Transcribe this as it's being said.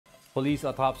Police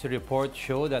autopsy reports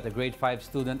show that a grade 5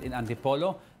 student in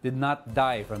Antipolo did not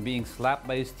die from being slapped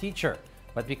by his teacher,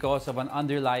 but because of an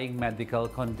underlying medical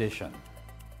condition.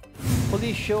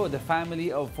 Police showed the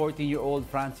family of 14-year-old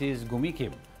Francis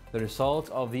Gumikib the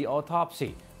results of the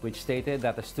autopsy, which stated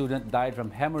that the student died from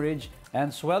hemorrhage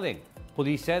and swelling.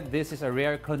 Police said this is a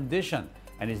rare condition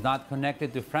and is not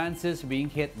connected to Francis being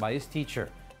hit by his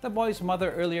teacher. The boy's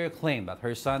mother earlier claimed that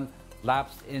her son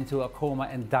lapsed into a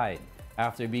coma and died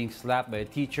after being slapped by a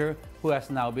teacher who has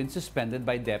now been suspended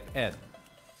by DepEd.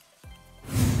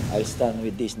 I'll stand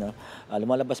with this. No?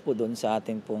 Lumalabas po doon sa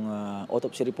ating pong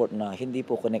autopsy report na hindi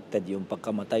po connected yung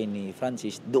pagkamatay ni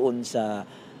Francis doon sa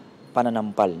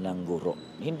pananampal ng guro.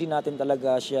 Hindi natin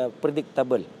talaga siya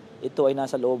predictable. Ito ay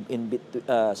nasa loob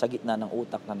sa gitna ng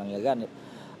utak na nangyaganit.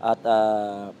 At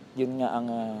yun nga ang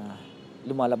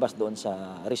lumalabas doon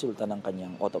sa resulta ng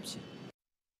kanyang autopsy.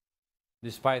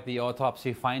 Despite the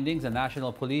autopsy findings, the National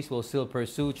Police will still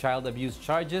pursue child abuse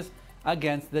charges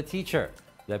against the teacher.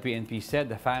 The PNP said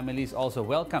the family is also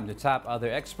welcome to tap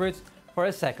other experts for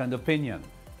a second opinion.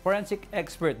 Forensic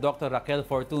expert Dr. Raquel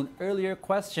Fortun earlier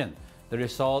questioned the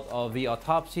result of the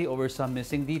autopsy over some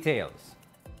missing details.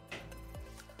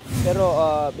 Pero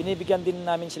binibigyan din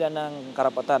namin sila ng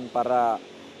karapatan para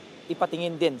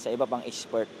ipatingin din sa iba pang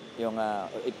expert. Yung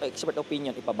expert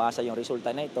opinion, ipabasa yung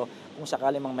resulta na ito kung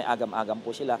sakali mang may agam-agam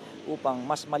po sila upang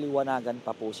mas maliwanagan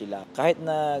pa po sila. Kahit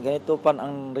na ganito pa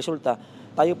ang resulta,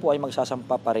 tayo po ay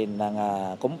magsasampa pa rin ng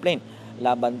complaint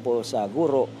laban po sa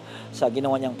guro sa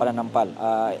ginawa niyang pananampal.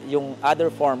 Yung other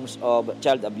forms of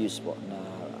child abuse po na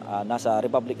nasa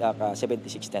Republic Act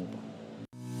 7610 po.